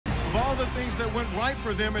all the things that went right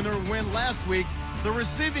for them in their win last week, the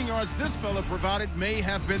receiving yards this fella provided may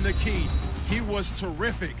have been the key. He was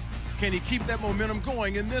terrific. Can he keep that momentum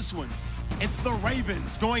going in this one? It's the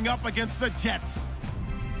Ravens going up against the Jets.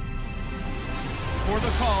 For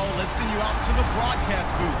the call, let's send you out to the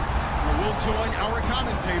broadcast booth, where we'll join our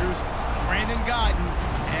commentators, Brandon Gaudin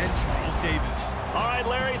and Charles Davis. All right,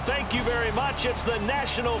 Larry, thank you very much. It's the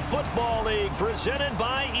National Football League presented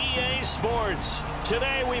by EA Sports.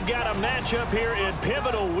 Today we've got a matchup here in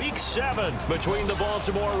pivotal Week 7 between the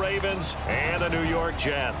Baltimore Ravens and the New York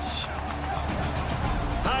Jets.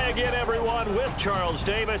 Hi again, everyone, with Charles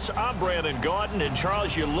Davis. I'm Brandon Gaudin. And,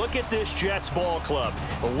 Charles, you look at this Jets ball club.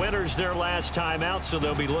 The winners their last time out, so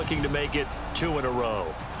they'll be looking to make it 2 in a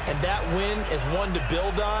row. And that win is one to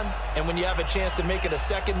build on. And when you have a chance to make it a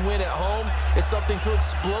second win at home, it's something to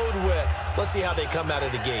explode with. Let's see how they come out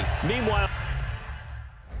of the gate. Meanwhile,